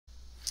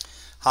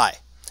Hi,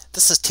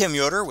 this is Tim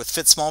Yoder with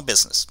Fit Small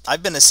Business.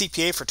 I've been a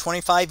CPA for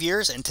 25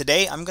 years and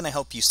today I'm going to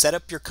help you set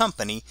up your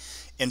company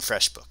in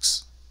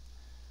FreshBooks.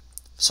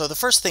 So the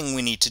first thing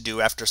we need to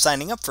do after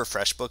signing up for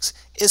FreshBooks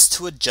is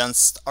to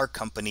adjust our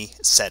company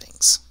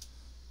settings.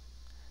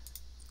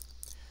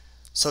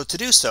 So to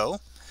do so,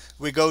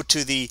 we go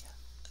to the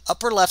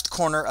upper left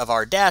corner of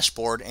our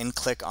dashboard and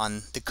click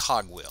on the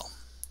cogwheel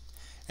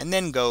and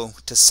then go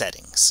to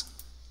Settings.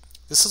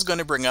 This is going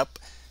to bring up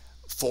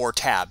 4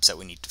 tabs that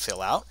we need to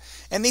fill out,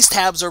 and these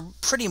tabs are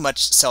pretty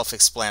much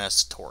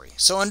self-explanatory.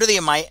 So under the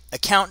My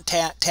Account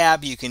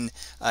tab, you can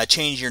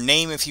change your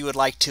name if you would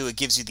like to. It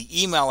gives you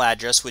the email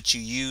address which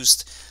you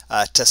used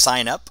to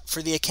sign up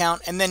for the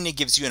account, and then it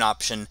gives you an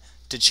option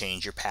to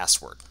change your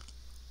password.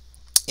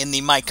 In the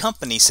My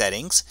Company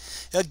settings,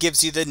 it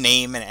gives you the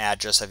name and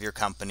address of your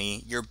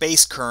company, your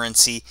base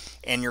currency,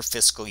 and your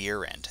fiscal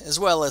year end, as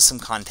well as some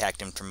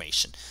contact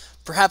information.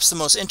 Perhaps the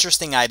most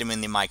interesting item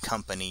in the My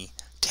Company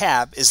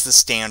tab is the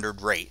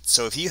standard rate.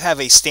 So if you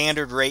have a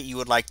standard rate you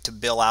would like to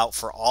bill out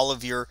for all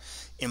of your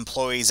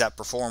employees that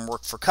perform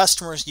work for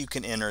customers, you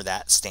can enter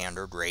that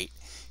standard rate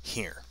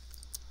here.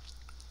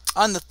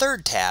 On the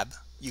third tab,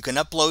 you can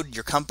upload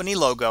your company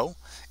logo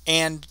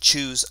and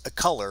choose a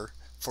color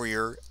for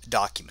your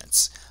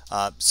documents.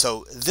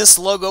 So this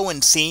logo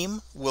and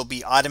theme will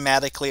be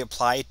automatically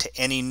applied to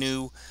any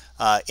new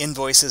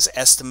invoices,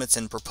 estimates,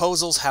 and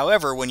proposals.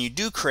 However, when you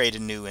do create a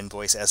new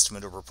invoice,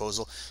 estimate, or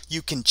proposal,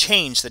 you can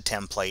change the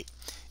template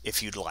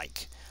if you'd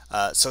like.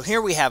 So here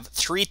we have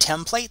 3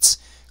 templates.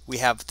 We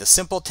have the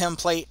simple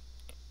template,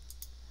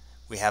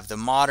 we have the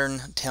modern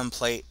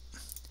template,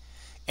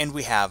 and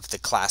we have the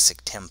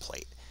classic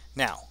template.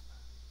 Now,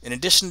 in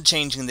addition to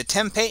changing the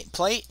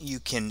template, you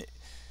can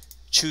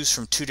choose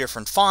from 2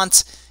 different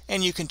fonts,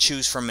 and you can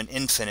choose from an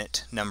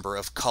infinite number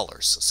of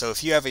colors. So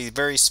if you have a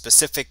very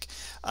specific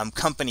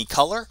company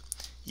color,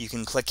 you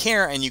can click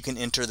here and you can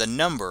enter the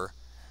number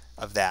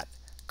of that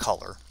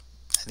color.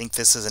 I think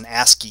this is an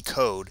ASCII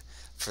code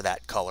for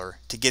that color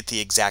to get the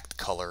exact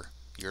color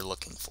you're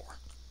looking for.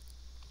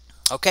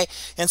 Okay,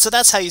 and so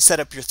that's how you set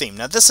up your theme.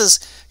 Now this is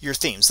your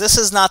themes. This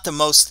is not the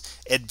most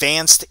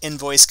advanced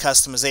invoice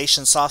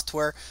customization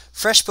software.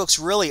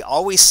 FreshBooks really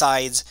always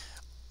sides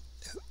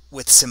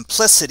with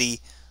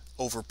simplicity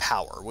over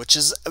power, which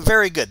is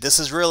very good. This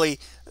is really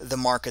the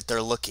market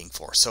they're looking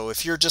for. So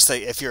if you're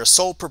a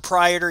sole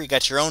proprietor, you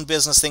got your own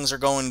business, things are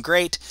going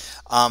great,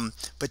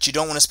 but you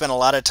don't want to spend a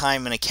lot of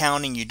time in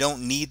accounting, you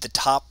don't need the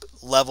top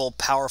level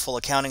powerful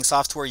accounting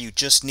software, you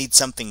just need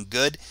something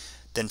good,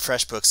 then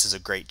FreshBooks is a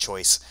great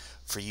choice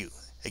for you.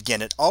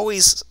 Again, it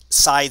always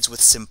sides with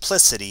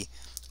simplicity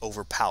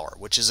over power,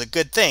 which is a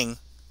good thing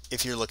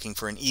if you're looking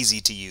for an easy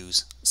to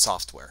use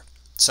software.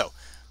 So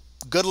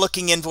good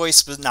looking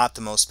invoice, but not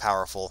the most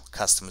powerful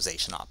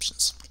customization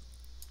options.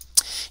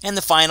 And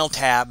the final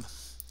tab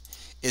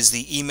is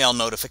the email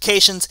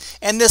notifications,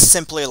 and this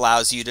simply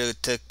allows you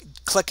to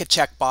click a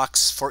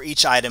checkbox for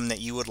each item that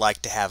you would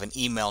like to have an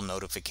email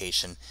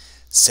notification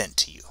sent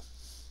to you.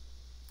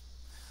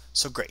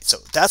 So great. So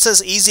that's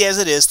as easy as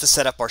it is to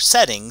set up our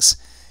settings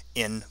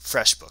in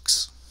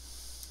FreshBooks.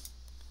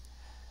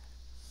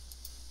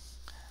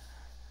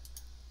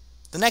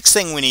 The next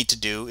thing we need to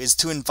do is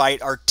to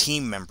invite our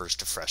team members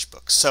to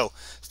FreshBooks. So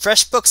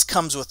FreshBooks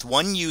comes with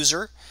 1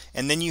 user,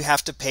 and then you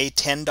have to pay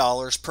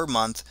 $10 per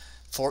month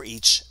for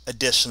each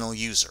additional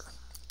user.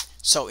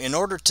 So in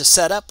order to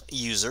set up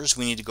users,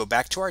 we need to go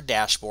back to our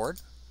dashboard,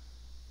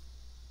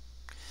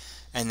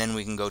 and then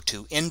we can go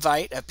to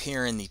Invite up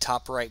here in the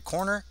top right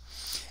corner,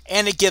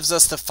 and it gives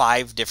us the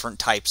 5 different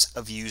types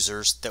of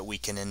users that we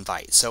can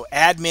invite. So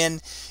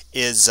admin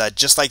is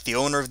just like the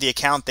owner of the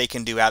account. They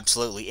can do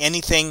absolutely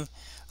anything.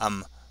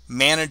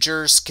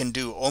 Managers can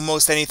do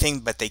almost anything,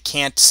 but they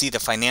can't see the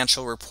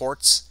financial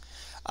reports.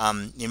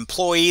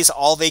 Employees,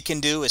 all they can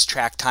do is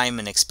track time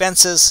and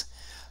expenses.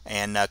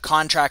 And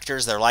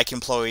contractors, they're like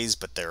employees,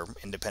 but they're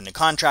independent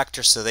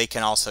contractors, so they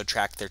can also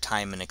track their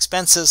time and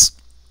expenses.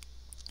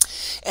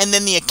 And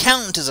then the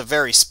accountant is a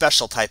very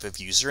special type of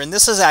user, and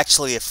this is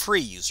actually a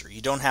free user.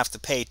 You don't have to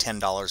pay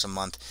 $10 a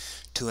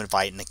month to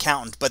invite an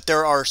accountant, but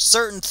there are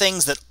certain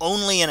things that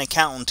only an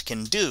accountant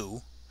can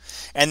do,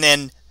 and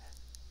then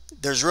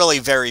there's really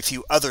very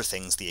few other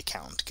things the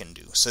accountant can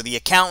do. So the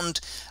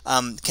accountant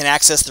can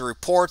access the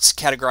reports,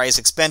 categorize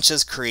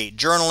expenses, create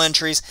journal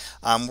entries.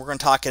 We're going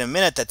to talk in a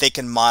minute that they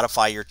can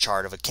modify your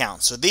chart of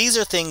accounts. So these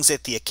are things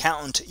that the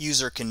accountant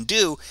user can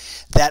do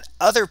that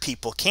other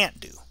people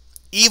can't do,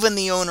 even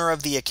the owner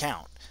of the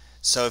account.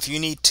 So if you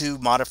need to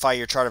modify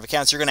your chart of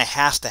accounts, you're going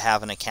to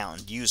have an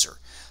accountant user.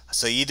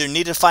 So you either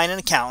need to find an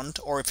accountant,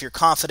 or if you're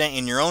confident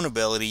in your own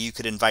ability, you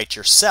could invite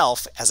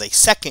yourself as a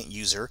second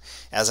user,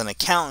 as an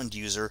accountant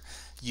user,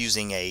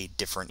 using a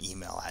different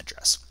email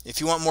address. If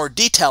you want more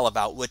detail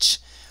about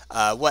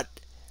what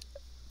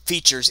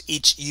features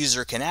each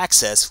user can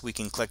access, we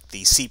can click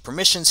the See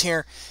Permissions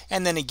here,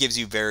 and then it gives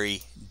you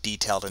very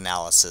detailed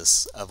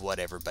analysis of what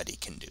everybody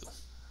can do.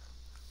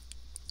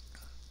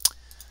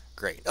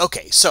 Great.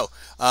 Okay, so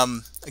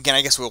again,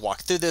 I guess we'll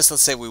walk through this.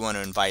 Let's say we want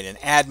to invite an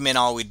admin.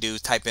 All we do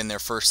is type in their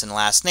first and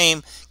last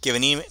name, give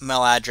an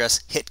email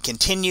address, hit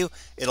continue.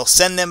 It'll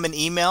send them an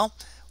email.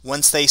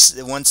 Once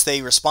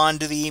they respond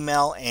to the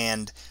email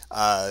and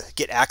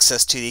get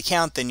access to the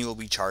account, then you will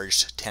be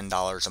charged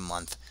 $10 a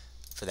month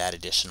for that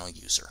additional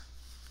user.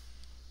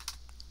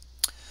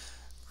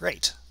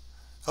 Great.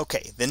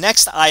 Okay, the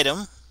next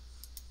item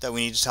that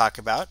we need to talk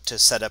about to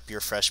set up your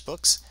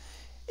FreshBooks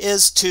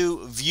is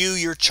to view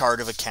your chart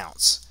of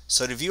accounts.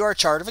 So to view our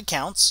chart of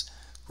accounts,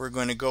 we're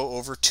going to go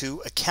over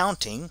to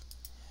Accounting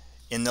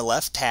in the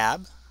left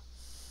tab,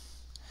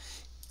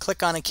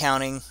 click on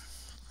Accounting,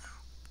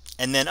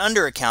 and then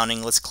under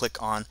Accounting, let's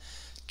click on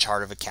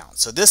Chart of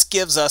Accounts. So this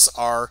gives us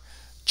our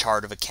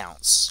chart of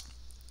accounts.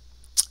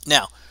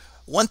 Now,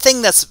 one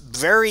thing that's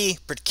very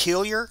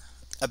peculiar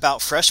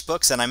about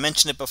FreshBooks, and I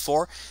mentioned it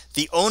before,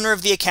 the owner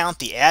of the account,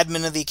 the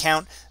admin of the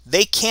account,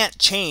 they can't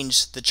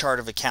change the chart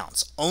of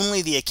accounts.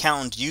 Only the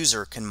account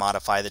user can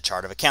modify the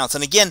chart of accounts.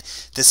 And again,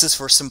 this is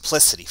for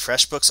simplicity.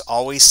 FreshBooks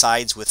always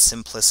sides with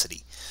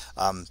simplicity.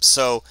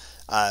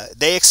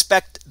 They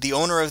expect the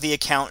owner of the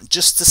account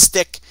just to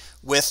stick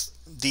with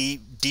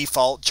the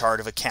default chart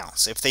of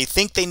accounts. If they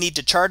think they need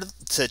to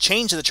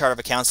change the chart of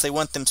accounts, they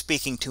want them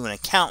speaking to an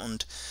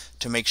accountant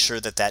to make sure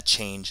that that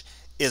change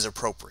is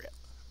appropriate.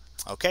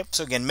 Okay,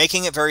 so again,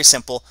 making it very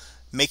simple,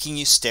 making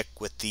you stick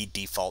with the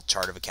default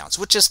chart of accounts,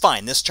 which is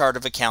fine. This chart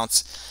of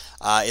accounts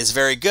is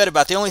very good.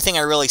 About the only thing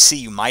I really see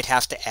you might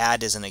have to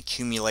add is an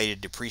accumulated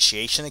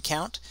depreciation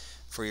account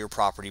for your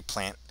property,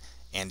 plant,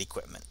 and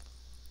equipment.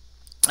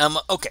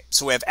 Okay,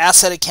 so we have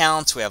asset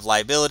accounts, we have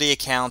liability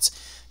accounts,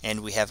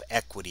 and we have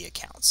equity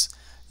accounts.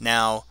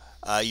 Now,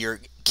 your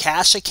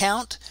cash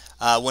account,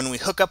 when we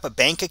hook up a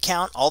bank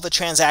account, all the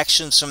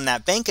transactions from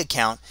that bank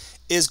account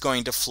is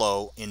going to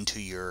flow into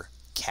your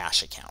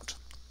cash account.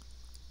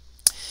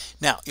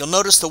 Now, you'll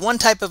notice the one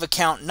type of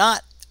account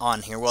not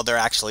on here, well, there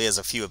actually is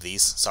a few of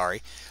these,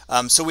 sorry.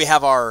 So we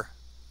have our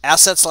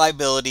assets,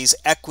 liabilities,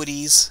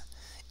 equities,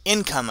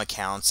 income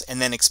accounts,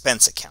 and then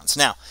expense accounts.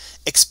 Now,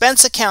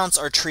 expense accounts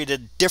are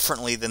treated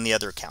differently than the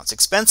other accounts.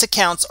 Expense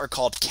accounts are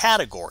called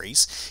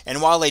categories, and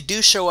while they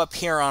do show up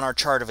here on our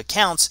chart of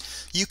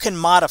accounts, you can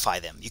modify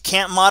them. You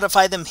can't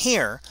modify them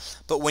here,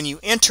 but when you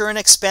enter an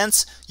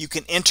expense, you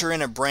can enter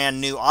in a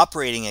brand new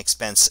operating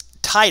expense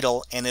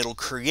title, and it'll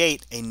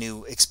create a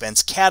new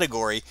expense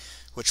category,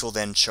 which will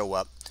then show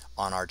up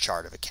on our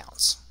chart of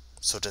accounts.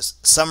 So to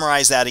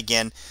summarize that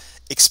again,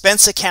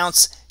 expense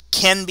accounts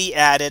can be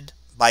added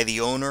by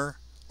the owner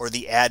or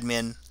the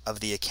admin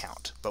of the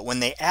account. But when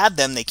they add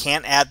them, they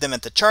can't add them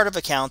at the chart of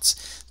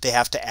accounts. They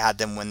have to add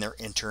them when they're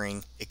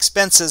entering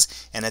expenses,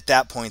 and at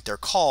that point they're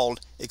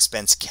called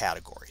expense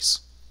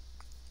categories.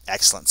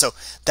 Excellent. So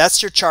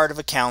that's your chart of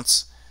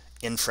accounts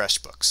in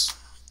FreshBooks.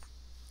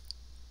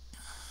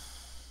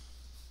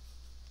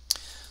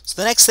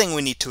 So the next thing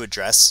we need to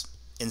address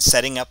in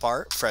setting up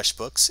our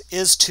FreshBooks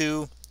is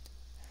to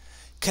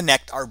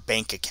connect our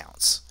bank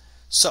accounts.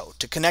 So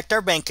to connect our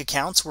bank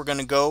accounts, we're going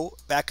to go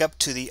back up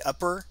to the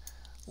upper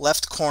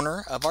left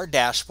corner of our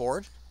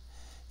dashboard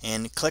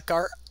and click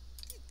our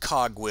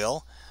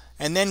cogwheel,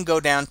 and then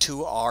go down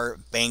to our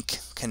bank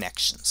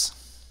connections.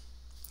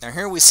 Now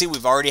here we see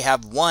we've already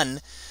have one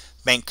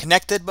bank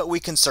connected, but we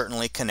can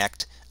certainly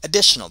connect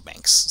additional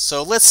banks.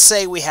 So let's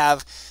say we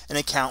have an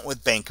account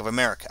with Bank of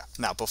America.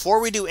 Now,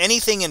 before we do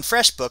anything in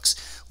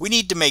FreshBooks, we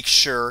need to make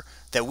sure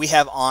that we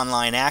have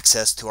online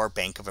access to our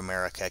Bank of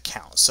America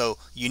account. So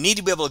you need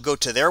to be able to go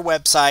to their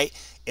website,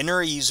 enter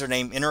a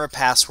username, enter a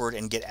password,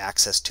 and get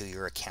access to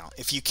your account.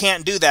 If you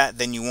can't do that,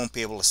 then you won't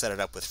be able to set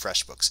it up with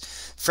FreshBooks.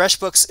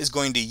 FreshBooks is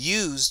going to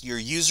use your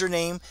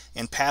username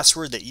and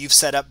password that you've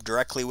set up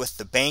directly with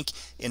the bank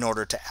in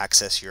order to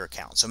access your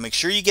account. So make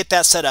sure you get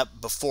that set up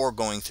before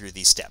going through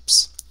these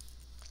steps.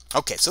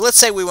 Okay, so let's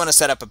say we want to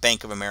set up a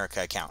Bank of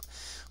America account.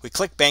 We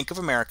click Bank of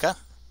America.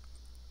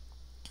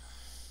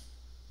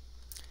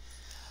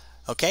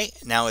 Okay,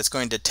 now it's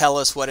going to tell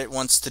us what it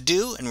wants to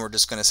do, and we're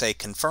just going to say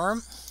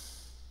confirm.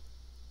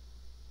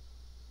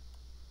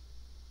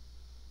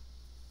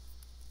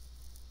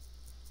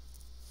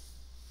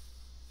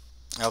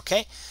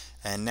 Okay,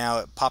 and now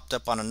it popped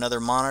up on another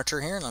monitor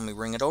here. Let me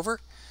bring it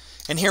over.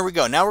 And here we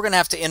go. Now we're going to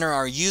have to enter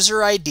our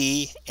user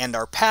ID and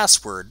our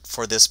password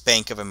for this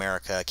Bank of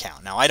America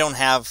account. Now I don't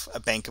have a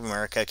Bank of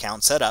America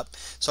account set up,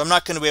 so I'm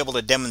not going to be able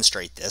to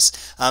demonstrate this.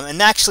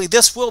 And actually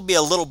this will be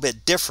a little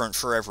bit different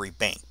for every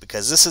bank,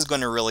 because this is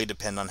going to really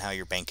depend on how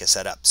your bank is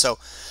set up. So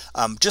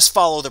just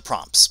follow the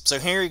prompts. So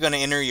here you're going to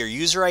enter your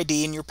user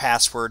ID and your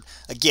password,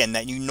 again,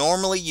 that you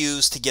normally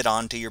use to get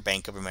onto your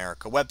Bank of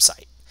America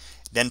website.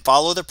 Then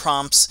follow the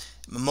prompts.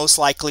 Most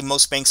likely,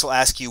 most banks will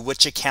ask you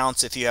which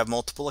accounts, if you have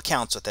multiple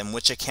accounts with them,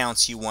 which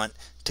accounts you want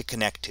to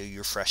connect to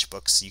your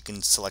FreshBooks. You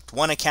can select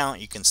one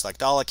account, you can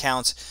select all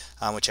accounts,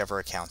 whichever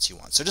accounts you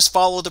want. So just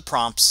follow the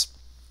prompts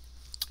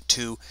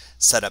to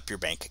set up your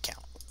bank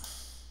account.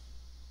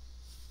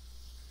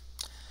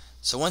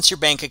 So once your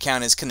bank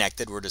account is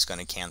connected, we're just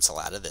going to cancel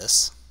out of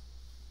this.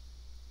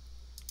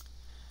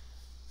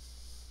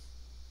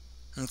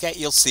 Okay,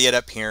 you'll see it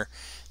up here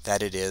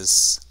that it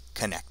is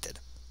connected.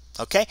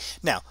 Okay,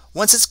 now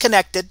once it's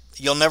connected,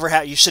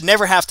 you should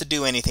never have to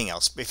do anything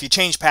else. If you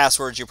change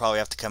passwords, you probably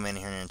have to come in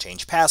here and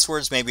change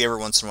passwords. Maybe every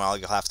once in a while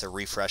you'll have to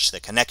refresh the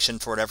connection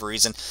for whatever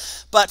reason.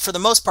 But for the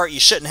most part, you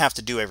shouldn't have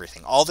to do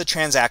everything. All the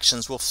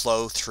transactions will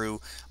flow through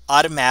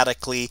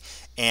automatically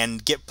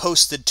and get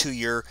posted to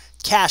your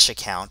cash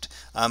account,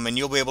 and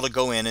you'll be able to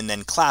go in and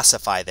then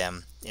classify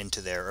them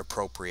into their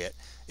appropriate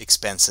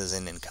expenses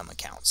and income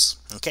accounts.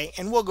 Okay,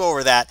 and we'll go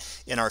over that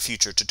in our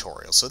future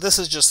tutorials. So this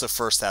is just the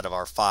first out of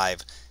our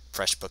 5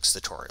 FreshBooks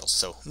tutorials.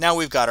 So now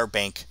we've got our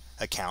bank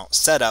account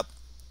set up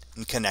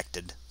and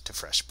connected to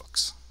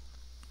FreshBooks.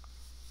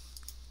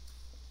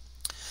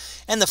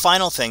 And the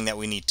final thing that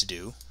we need to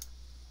do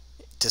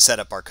to set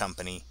up our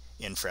company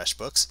in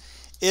FreshBooks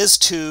is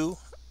to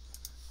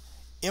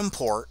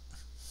import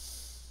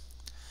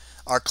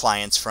our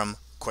clients from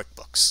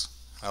QuickBooks.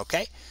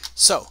 Okay,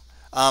 so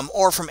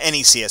or from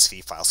any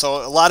CSV file.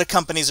 So a lot of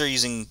companies are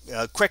using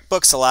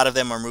QuickBooks. A lot of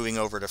them are moving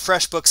over to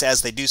FreshBooks.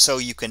 As they do so,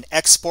 you can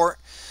export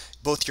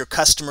both your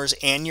customers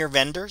and your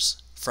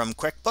vendors from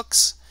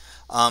QuickBooks,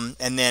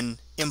 and then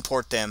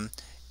import them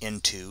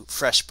into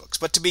FreshBooks.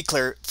 But to be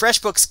clear,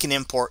 FreshBooks can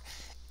import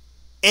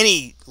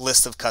any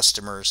list of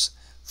customers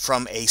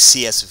from a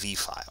CSV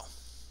file.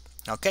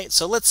 Okay,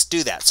 so let's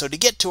do that. So to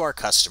get to our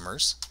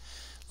customers,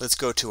 let's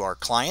go to our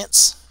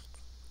clients.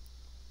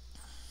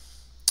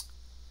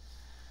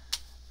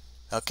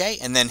 Okay,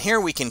 and then here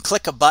we can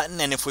click a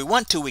button, and if we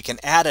want to, we can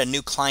add a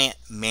new client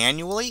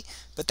manually,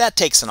 but that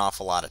takes an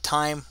awful lot of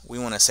time. We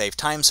want to save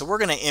time, so we're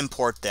going to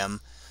import them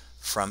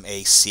from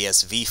a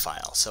CSV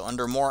file. So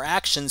under more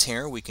actions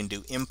here, we can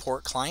do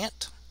import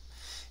client,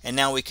 and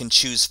now we can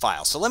choose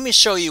file. So let me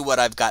show you what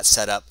I've got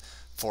set up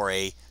for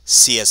a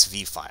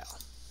CSV file.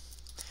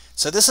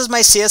 So this is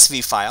my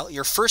CSV file.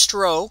 Your first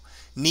row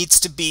needs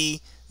to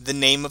be the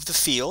name of the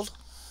field.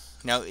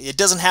 Now, it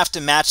doesn't have to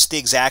match the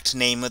exact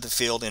name of the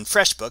field in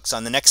FreshBooks.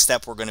 On the next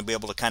step, we're going to be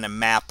able to kind of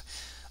map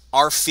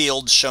our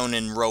fields shown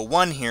in row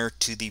 1 here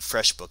to the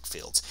FreshBook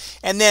fields.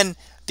 And then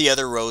the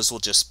other rows will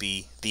just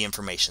be the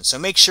information. So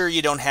make sure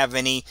you don't have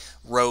any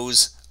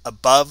rows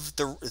above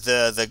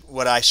the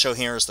what I show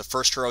here is the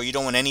first row. You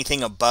don't want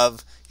anything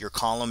above your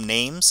column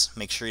names.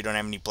 Make sure you don't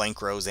have any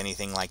blank rows,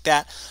 anything like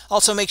that.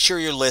 Also, make sure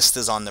your list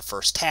is on the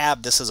first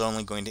tab. This is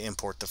only going to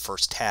import the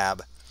first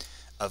tab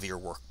of your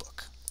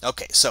workbook.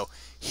 Okay, so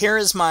here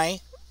is my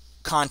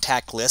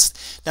contact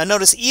list. Now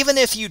notice, even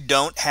if you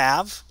don't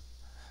have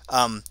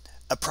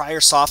a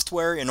prior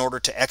software in order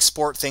to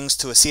export things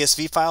to a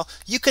CSV file,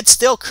 you could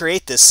still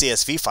create this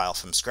CSV file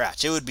from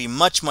scratch. It would be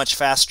much, much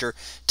faster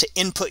to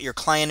input your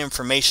client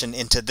information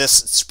into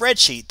this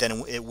spreadsheet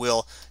than it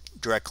will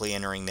directly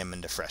entering them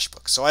into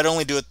FreshBooks. So I'd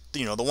only do it,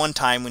 the one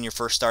time when you're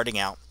first starting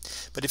out.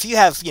 But if you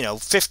have,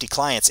 50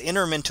 clients,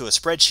 enter them into a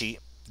spreadsheet,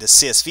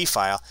 this CSV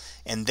file,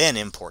 and then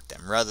import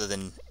them rather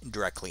than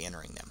directly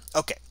entering them.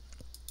 Okay,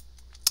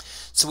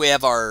 so we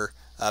have our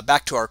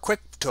back to our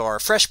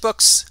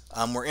FreshBooks.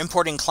 We're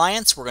importing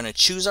clients. We're going to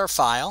choose our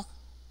file.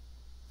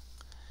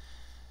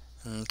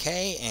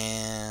 Okay,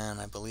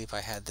 and I believe I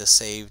had this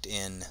saved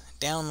in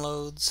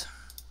downloads.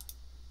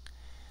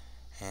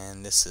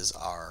 And this is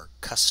our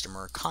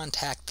customer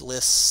contact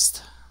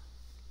list.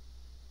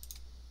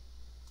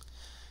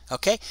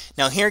 Okay,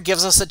 now here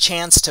gives us a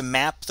chance to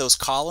map those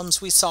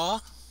columns we saw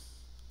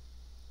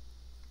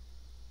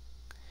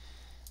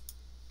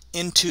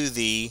into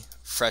the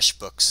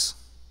FreshBooks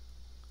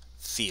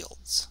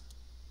fields.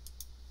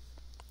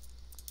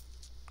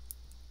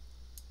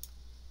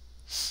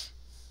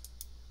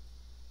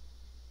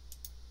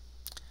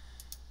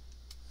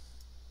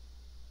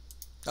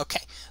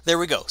 Okay, there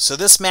we go. So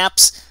this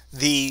maps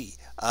the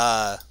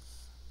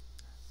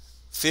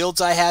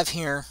fields I have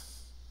here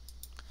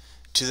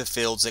to the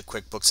fields that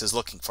QuickBooks is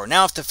looking for.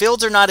 Now, if the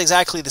fields are not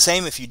exactly the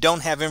same, if you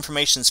don't have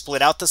information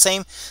split out the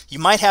same, you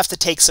might have to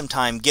take some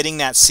time getting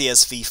that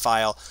CSV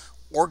file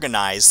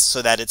organized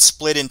so that it's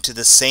split into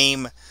the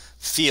same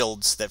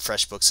fields that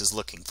FreshBooks is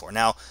looking for.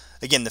 Now,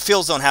 again, the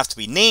fields don't have to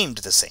be named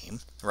the same,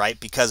 right,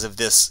 because of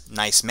this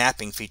nice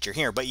mapping feature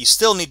here, but you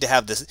still need to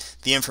have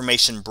the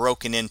information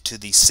broken into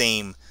the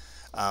same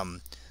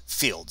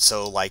field.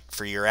 So like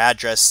for your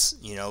address,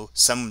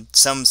 some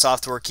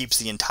software keeps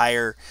the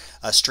entire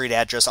street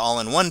address all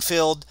in one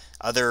field.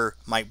 Other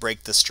might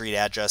break the street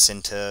address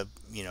into,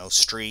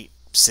 street,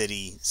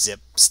 city, zip,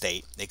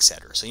 state,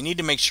 etc. So you need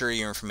to make sure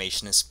your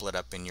information is split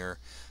up in your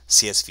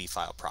CSV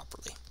file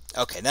properly.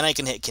 Okay, then I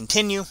can hit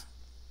continue.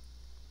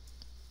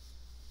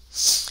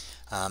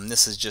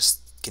 This is just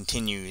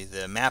continue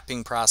the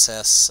mapping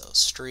process. So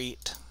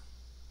street,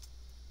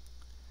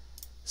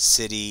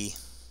 city,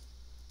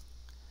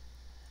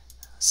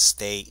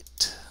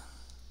 state,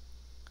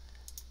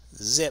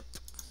 zip,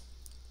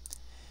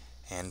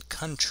 and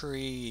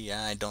country.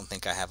 I don't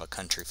think I have a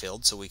country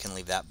field, so we can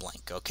leave that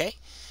blank. Okay,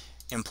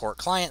 import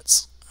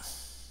clients.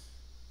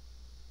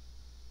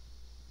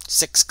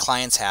 6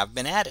 clients have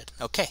been added.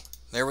 Okay,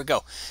 there we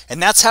go.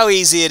 And that's how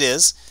easy it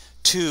is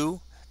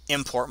to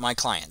import my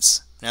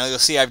clients. Now you'll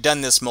see I've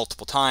done this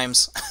multiple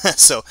times,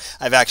 so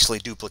I've actually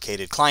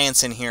duplicated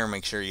clients in here.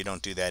 Make sure you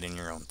don't do that in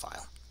your own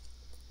file.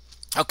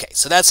 Okay,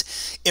 so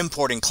that's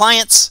importing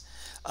clients.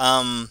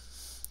 The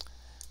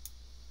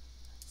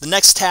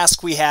next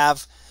task we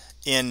have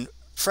in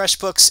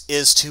FreshBooks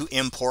is to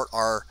import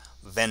our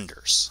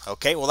vendors.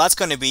 Okay, well that's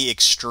going to be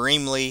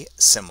extremely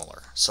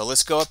similar. So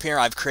let's go up here.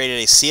 I've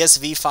created a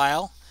CSV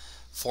file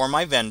for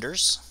my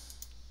vendors.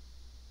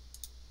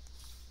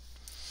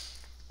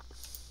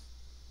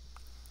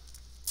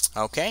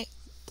 Okay,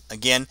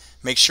 again,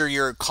 make sure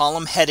your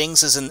column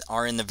headings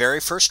are in the very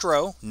first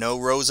row, no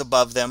rows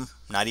above them,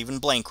 not even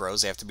blank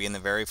rows. They have to be in the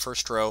very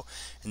first row,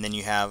 and then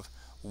you have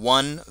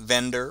one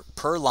vendor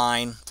per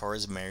line for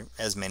as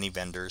many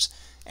vendors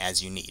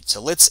as you need. So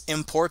let's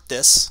import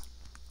this.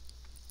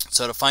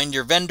 So to find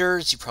your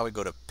vendors, you probably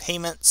go to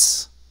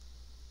payments,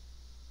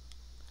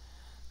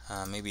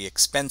 maybe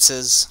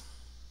expenses.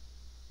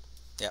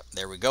 Yep,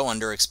 there we go.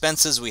 Under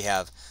expenses, we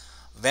have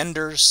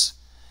vendors.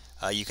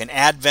 You can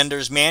add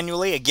vendors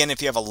manually. Again,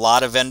 if you have a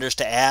lot of vendors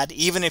to add,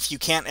 even if you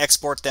can't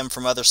export them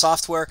from other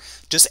software,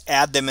 just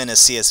add them in a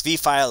CSV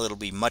file. It'll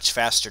be much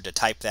faster to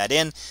type that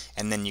in,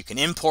 and then you can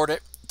import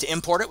it. To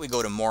import it, we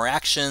go to More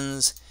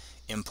Actions,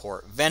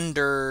 Import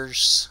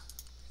Vendors,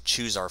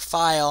 choose our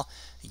file.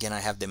 Again,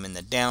 I have them in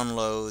the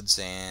downloads,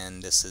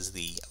 and this is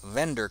the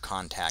vendor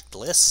contact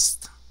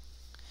list.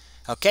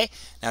 Okay,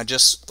 now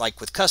just like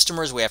with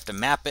customers, we have to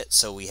map it.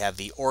 So we have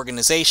the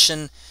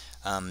organization.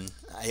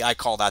 I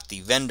call that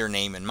the vendor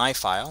name in my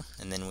file,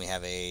 and then we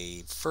have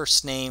a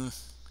first name.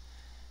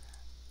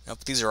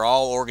 Nope, these are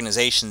all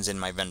organizations in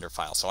my vendor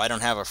file, so I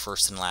don't have a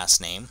first and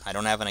last name. I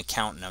don't have an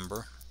account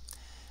number.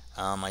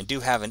 I do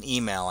have an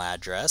email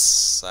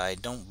address. I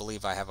don't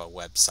believe I have a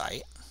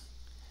website.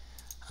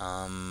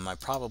 I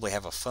probably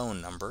have a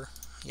phone number.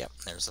 Yep,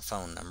 there's a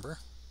phone number.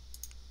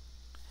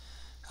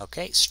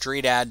 Okay,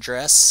 street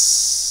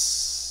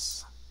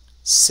address,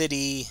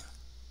 city,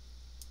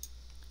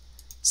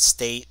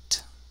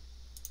 state,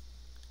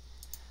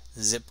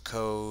 zip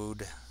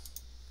code,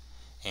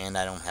 and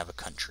I don't have a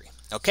country.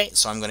 Okay,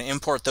 so I'm going to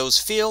import those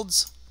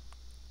fields.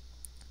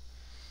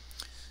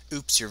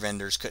 Oops, your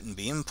vendors couldn't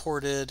be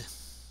imported.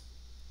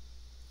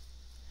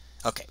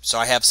 Okay, so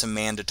I have some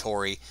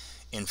mandatory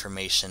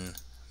information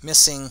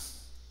missing.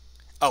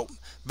 Oh,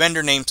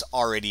 vendor name's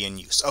already in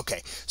use.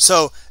 Okay,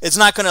 so it's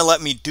not going to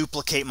let me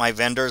duplicate my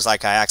vendors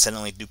like I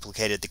accidentally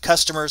duplicated the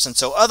customers, and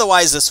so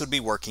otherwise this would be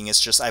working.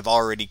 It's just I've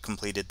already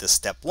completed this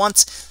step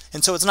once,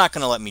 and so it's not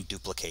going to let me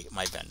duplicate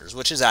my vendors,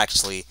 which is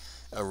actually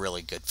a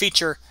really good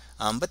feature,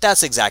 but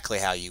that's exactly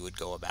how you would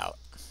go about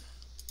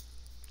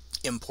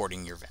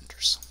importing your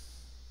vendors.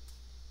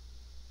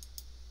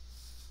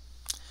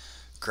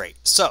 Great,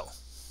 so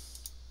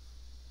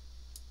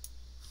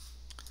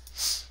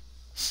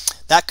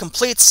that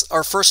completes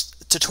our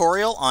first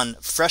tutorial on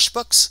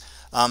FreshBooks.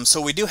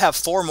 So we do have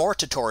 4 more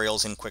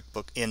tutorials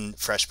in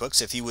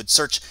FreshBooks. If you would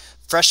search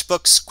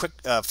FreshBooks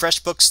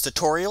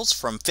tutorials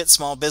from Fit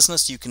Small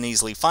Business, you can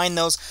easily find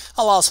those.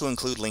 I'll also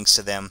include links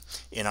to them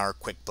in our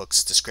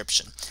QuickBooks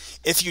description.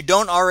 If you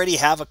don't already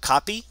have a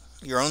copy,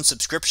 your own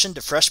subscription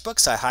to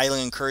FreshBooks, I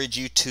highly encourage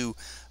you to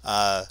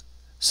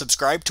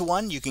subscribe to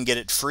one. You can get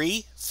it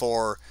free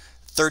for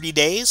 30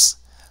 days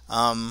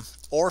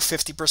or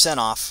 50%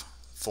 off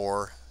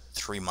for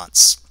 3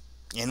 months.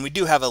 And we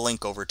do have a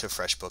link over to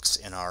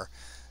FreshBooks in our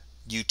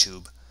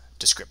YouTube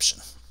description.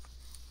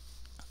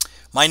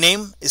 My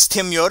name is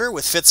Tim Yoder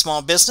with Fit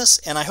Small Business,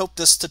 and I hope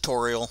this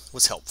tutorial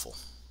was helpful.